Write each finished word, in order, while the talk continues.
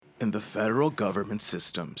In the federal government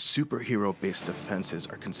system, superhero-based offenses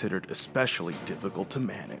are considered especially difficult to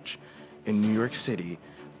manage. In New York City,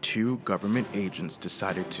 2 government agents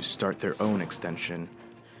decided to start their own extension.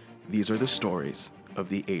 These are the stories of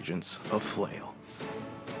the Agents of Flail.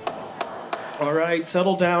 All right,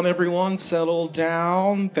 settle down, everyone. Settle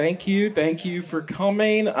down. Thank you for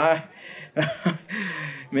coming. Man,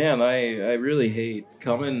 I really hate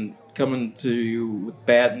coming to you with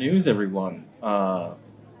bad news, everyone.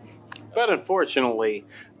 But unfortunately,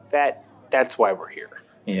 that's why we're here.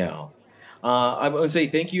 Yeah. I want to say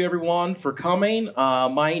thank you, everyone, for coming.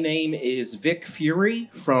 My name is Vic Fury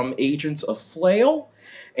from Agents of Flail,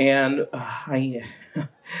 and we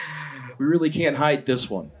really can't hide this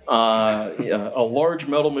one. A large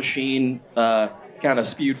metal machine kind of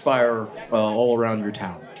spewed fire all around your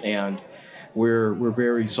town, and we're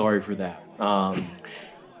very sorry for that.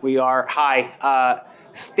 We are. Hi,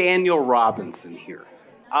 Staniel Robinson here.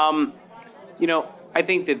 I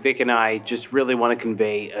think that Vic and I just really want to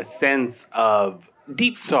convey a sense of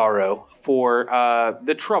deep sorrow for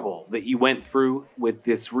the trouble that you went through with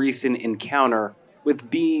this recent encounter with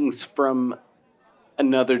beings from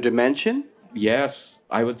another dimension. Yes,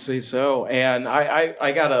 I would say so. And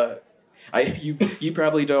you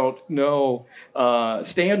probably don't know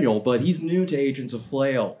Staniel, but he's new to Agents of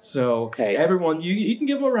Flail. So everyone, you can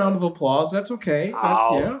give him a round of applause. That's okay.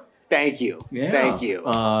 Yeah. Thank you. Yeah. Thank you.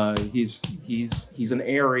 He's an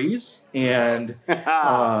Aries, and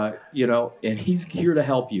and he's here to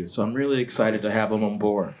help you. So I'm really excited to have him on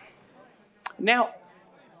board. Now,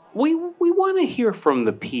 we want to hear from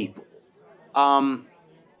the people.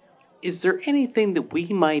 Is there anything that we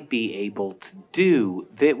might be able to do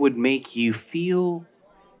that would make you feel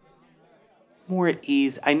more at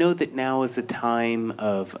ease? I know that now is a time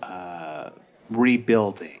of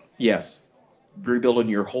rebuilding. Yes. Rebuilding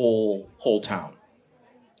your whole town.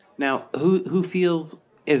 Now, who feels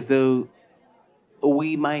as though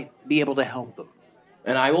we might be able to help them?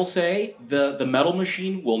 And I will say the metal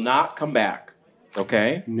machine will not come back.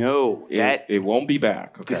 Okay? No, it won't be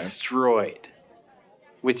back. Okay? Destroyed.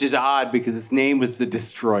 Which is odd because its name was the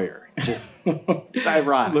Destroyer. Just it's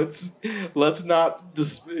ironic. Let's not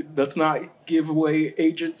give away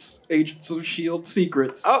Agents of S.H.I.E.L.D.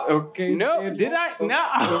 secrets. Oh, okay. No, Stan? did I?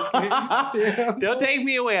 No. Okay, Don't take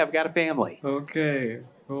me away. I've got a family. Okay.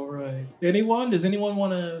 All right. Does anyone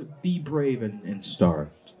want to be brave and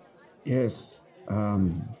start? Yes.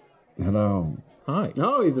 Hello. Hi.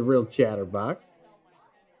 Oh, he's a real chatterbox.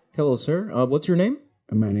 Hello, sir. What's your name?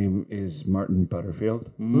 My name is Martin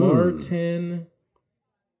Butterfield. Martin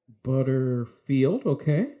Butterfield,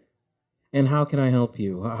 okay. And how can I help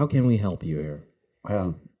you? How can we help you here?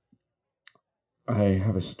 Well, I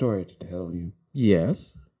have a story to tell you.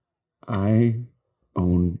 Yes. I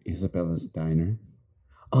own Isabella's Diner.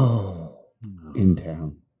 Oh. In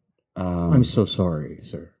town. I'm so sorry,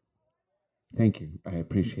 sir. Thank you. I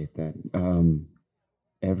appreciate that.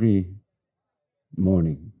 Every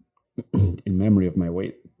morning, in memory of my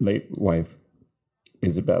late wife,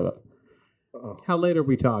 Isabella. How late are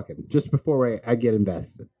we talking? Just before I get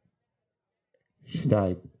invested. She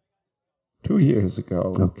died 2 years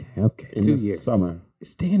ago. Okay. In the summer.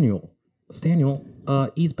 Staniel,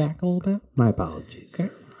 ease back a little bit. My apologies.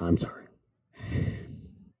 Okay. I'm sorry.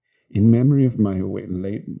 In memory of my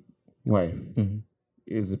late wife,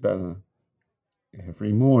 Isabella,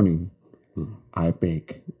 every morning I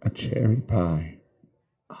bake a cherry pie.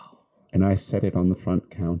 And I set it on the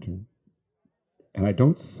front counter. And I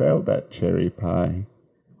don't sell that cherry pie.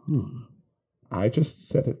 I just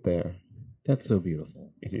set it there. That's so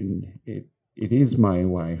beautiful. It is my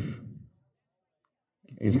wife.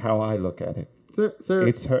 Is how I look at it. Sir.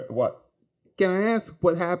 It's her. What? Can I ask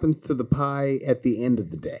what happens to the pie at the end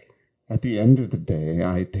of the day? At the end of the day,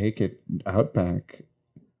 I take it out back.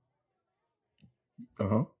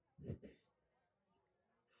 Uh-huh.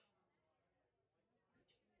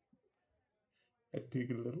 I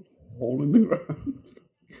dig a little hole in the ground.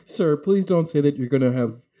 Sir, please don't say that you're going to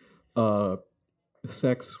have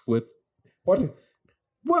sex with... What?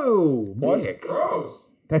 Whoa! What? Vic. Gross!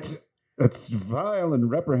 That's vile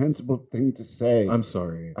and reprehensible thing to say. I'm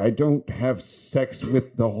sorry. I don't have sex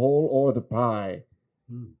with the hole or the pie.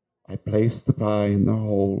 I place the pie in the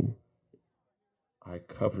hole. I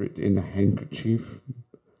cover it in a handkerchief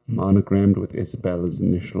monogrammed with Isabella's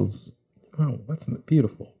initials. Oh, that's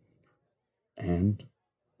beautiful. And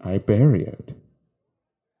I bury it.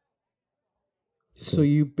 So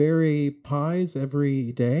you bury pies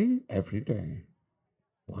every day? Every day.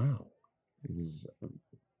 Wow. There's a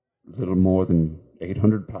little more than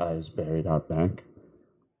 800 pies buried out back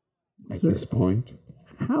at this point.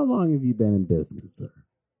 How long have you been in business, sir?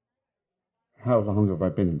 how long have I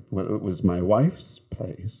been? Well, it was my wife's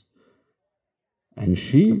place, and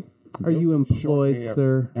she. Are you employed,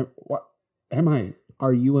 sir? What am I?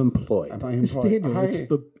 Are you employed? Am I employed? Daniel,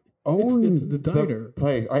 it's the diner.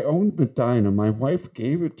 Place. I owned the diner. My wife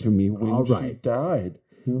gave it to me when she died.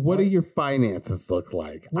 What do your finances look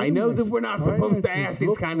like? What I do know my that we're not supposed to finances ask these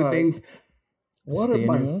look kind of like? things. What do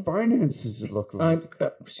Daniel? my finances look like?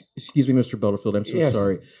 Excuse me, Mr. Butterfield. I'm so Yes.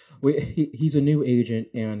 sorry. He's a new agent,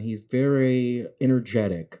 and he's very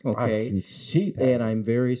energetic. Okay, I can see that. and I'm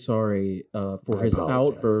very sorry for I his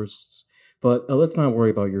apologize. outbursts. But let's not worry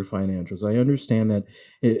about your financials. I understand that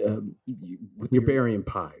with You're burying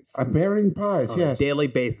pies I'm bearing pies. on Yes. a daily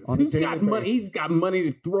basis. On a Who's daily got money? basis. He's got money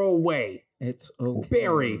to throw away. It's okay.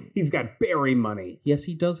 Barry. He's got Barry money. Yes,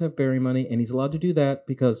 he does have Barry money, and he's allowed to do that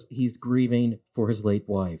because he's grieving for his late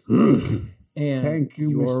wife. And Thank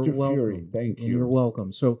you, are Mr. welcome. Fury. Thank And you. you're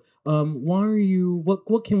welcome. So, why are you?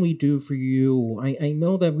 What can we do for you? I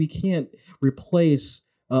know that we can't replace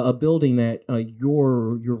a building that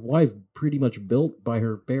your wife pretty much built by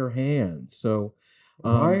her bare hands. So,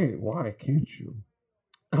 Why can't you?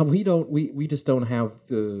 we just don't have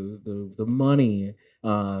the money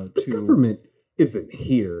The to government isn't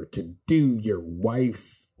here to do your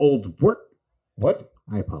wife's old work. What?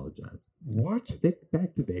 I apologize. What? Vic,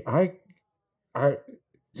 back to Vic.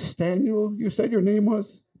 Staniel, you said your name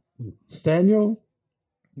was? Staniel?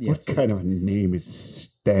 Yes, What kind of a name is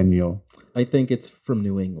Staniel? I think it's from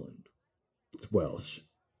New England. It's Welsh.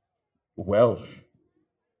 Welsh.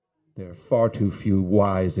 There are far too few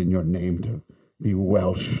Y's in your name to be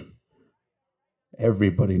Welsh.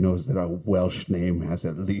 Everybody knows that a Welsh name has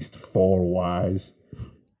at least 4 Y's.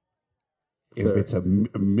 If Sir. it's a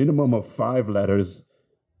minimum of 5 letters,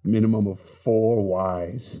 minimum of 4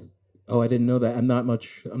 Y's. Oh, I didn't know that. I'm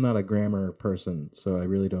not a grammar person, so I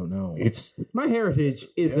really don't know. It's My heritage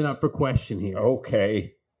isn't Yes. up for question here.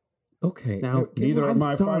 okay. Okay. Now, Neither I'm of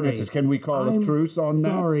my sorry. finances. Can we call I'm a truce on that?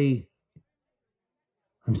 Sorry.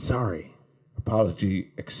 I'm sorry.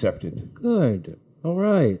 Apology accepted. Good. All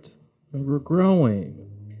right. We're growing.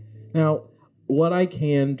 Now, what I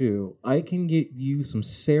can do, I can get you some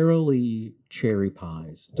Sara Lee cherry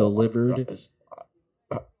pies delivered.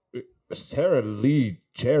 Sara Lee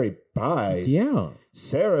cherry pies. Yeah.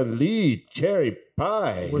 Sara Lee cherry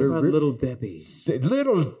pies. What about Little Debbie?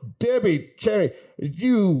 Little Debbie cherry.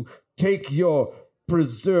 You take your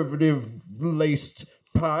preservative laced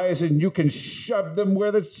pies and you can shove them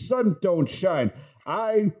where the sun don't shine.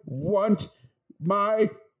 I want my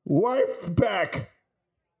wife back.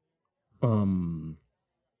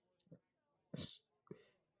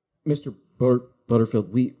 Mr.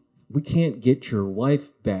 Butterfield, we can't get your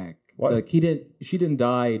wife back. What? Like she didn't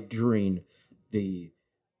die during the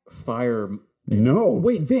fire. No.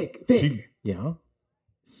 Wait, Vic. She- Yeah.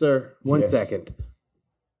 Sir, one Yes. second.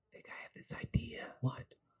 Vic, I have this idea. What?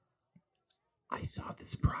 I saw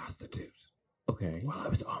this prostitute Okay. while I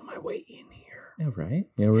was on my way in here. All right.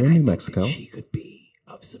 Yeah, we're And in I New think Mexico. that she could be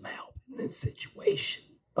of some help in this situation.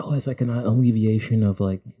 Oh, it's like an alleviation of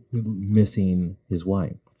like missing his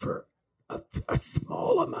wife. For a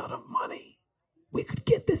small amount of money, we could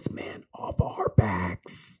get this man off our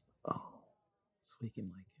backs. Oh, so we can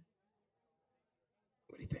like it.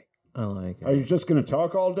 What do you think? I like it. Are you just going to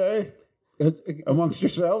talk all day amongst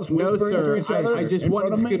yourselves, No, whispering to sir. each other? I just in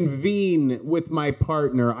wanted front to of me? convene with my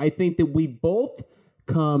partner. I think that we've both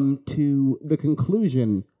come to the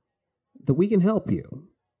conclusion that we can help you.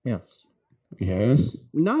 Yes. Yes.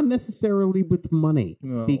 Not necessarily with money,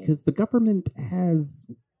 No. because the government has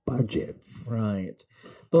budgets. Right.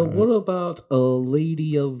 But what about a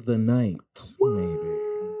lady of the night? Maybe.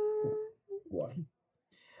 What?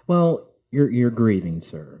 Well, you're grieving,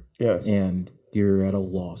 sir, Yes. and you're at a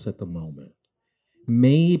loss at the moment.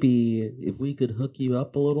 Maybe if we could hook you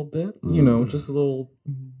up a little bit, just a little,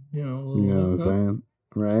 a little hookup, saying?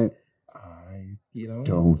 Right? I you know?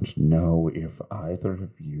 don't know if either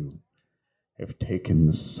of you have taken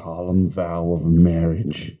the solemn vow of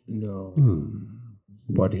marriage, No.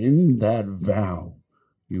 but in that vow,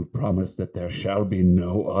 you promise that there shall be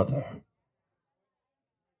no other.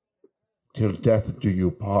 Till death do you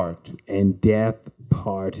part. And death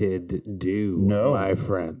parted do, No. my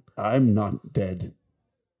friend. I'm not dead.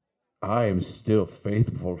 I am still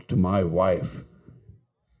faithful to my wife.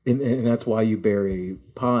 And that's why you bury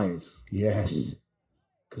pies. Yes,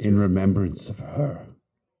 in remembrance of her.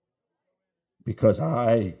 Because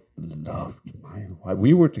I loved my wife.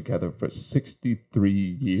 We were together for 63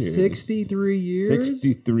 years. 63 years?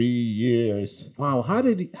 63 years. Wow, how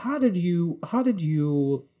did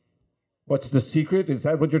you What's the secret? Is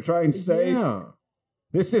that what you're trying to say? Yeah.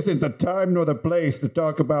 This isn't the time nor the place to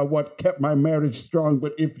talk about what kept my marriage strong,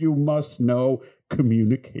 but if you must know,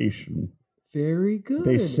 communication. Very good.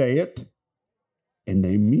 They say it, and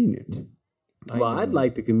they mean it. Well, I'd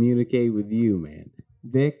like to communicate with you, man.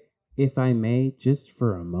 Vic, if I may, just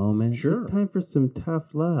for a moment. Sure. It's time for some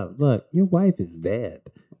tough love. Look, your wife is dead.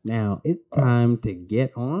 Now, it's time to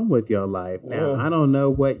get on with your life. Now, I don't know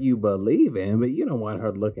what you believe in, but you don't want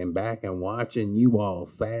her looking back and watching you all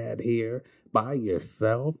sad here by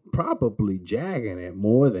yourself, probably jagging it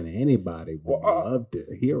more than anybody would love to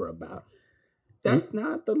hear about. That's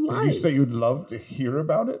not the life. Did you say you'd love to hear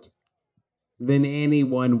about it? Than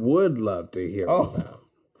anyone would love to hear about.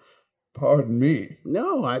 Pardon me.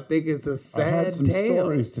 No, I think it's a sad I had some tale.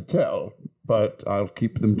 stories to tell, but I'll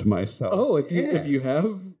keep them to myself. Oh, if you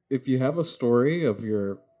have a story of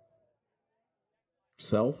your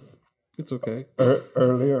self, it's okay.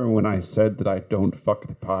 Earlier, when I said that I don't fuck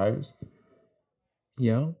the pies,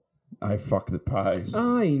 Yeah. I fuck the pies.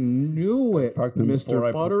 I knew it, Fuck them before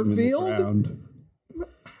I Mr. put them in the Butterfield. ground.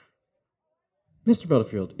 Mr.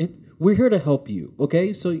 Butterfield, we're here to help you,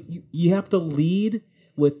 okay? So you have to lead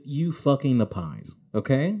with you fucking the pies,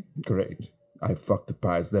 okay? Great. I fucked the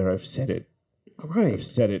pies there. I've said it. All right. I've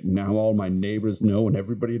said it. Now all my neighbors know and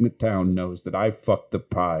everybody in the town knows that I fucked the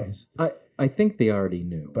pies. I think they already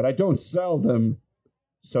knew. But I don't sell them.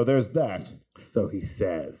 So there's that. So he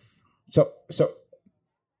says. So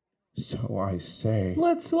I say.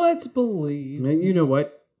 Let's believe. And you know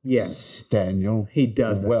what? Yes, Staniel. he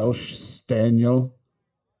does. Welsh Staniel.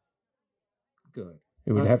 Good.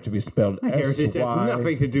 It would have to be spelled Heritage has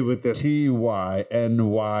nothing to do with this. Tynyly.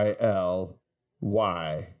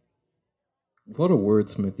 What a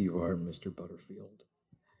wordsmith you are, Mr. Butterfield.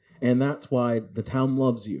 And that's why the town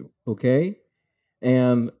loves you, okay?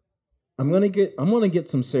 And I'm gonna get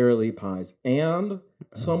some Sara Lee pies and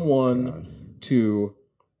someone to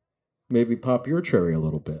maybe pop your cherry a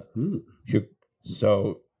little bit.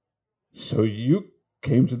 So you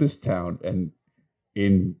came to this town and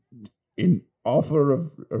in offer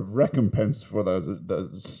of recompense for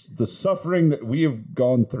the suffering that we have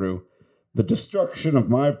gone through, the destruction of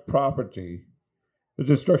my property, the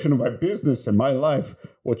destruction of my business and my life,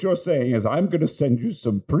 what you're saying is I'm going to send you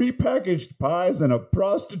some prepackaged pies and a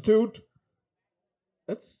prostitute?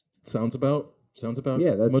 That sounds about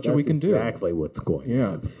Yeah, much that's we can do. exactly what's going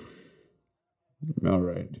Yeah. on. All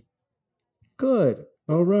right. Good.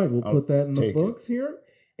 All right, we'll I'll put that in the take it. books here.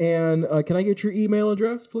 And can I get your email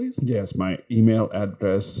address, please? Yes, my email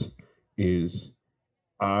address is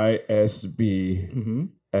ISBLUV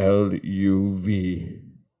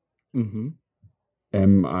Mm-hmm.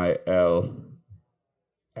 MIL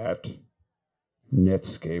at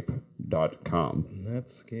netscape.com.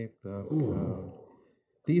 Netscape.com.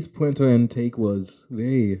 These Puente Antiguas,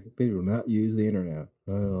 they do not use the internet.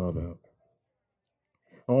 I love it.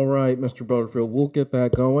 All right, Mr. Butterfield, we'll get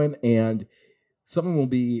that going, and someone will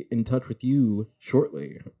be in touch with you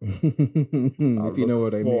shortly, if you know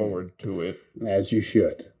what I mean. Forward to it. As you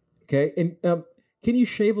should. Okay, and can you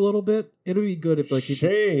shave a little bit? It'll be good if like you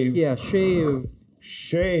Shave. yeah, shave.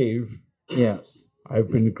 Shave. Yes. I've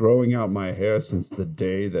been growing out my hair since the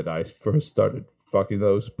day that I first started fucking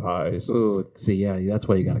those pies. Oh, see, yeah, that's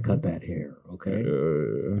why you got to cut that hair. Okay.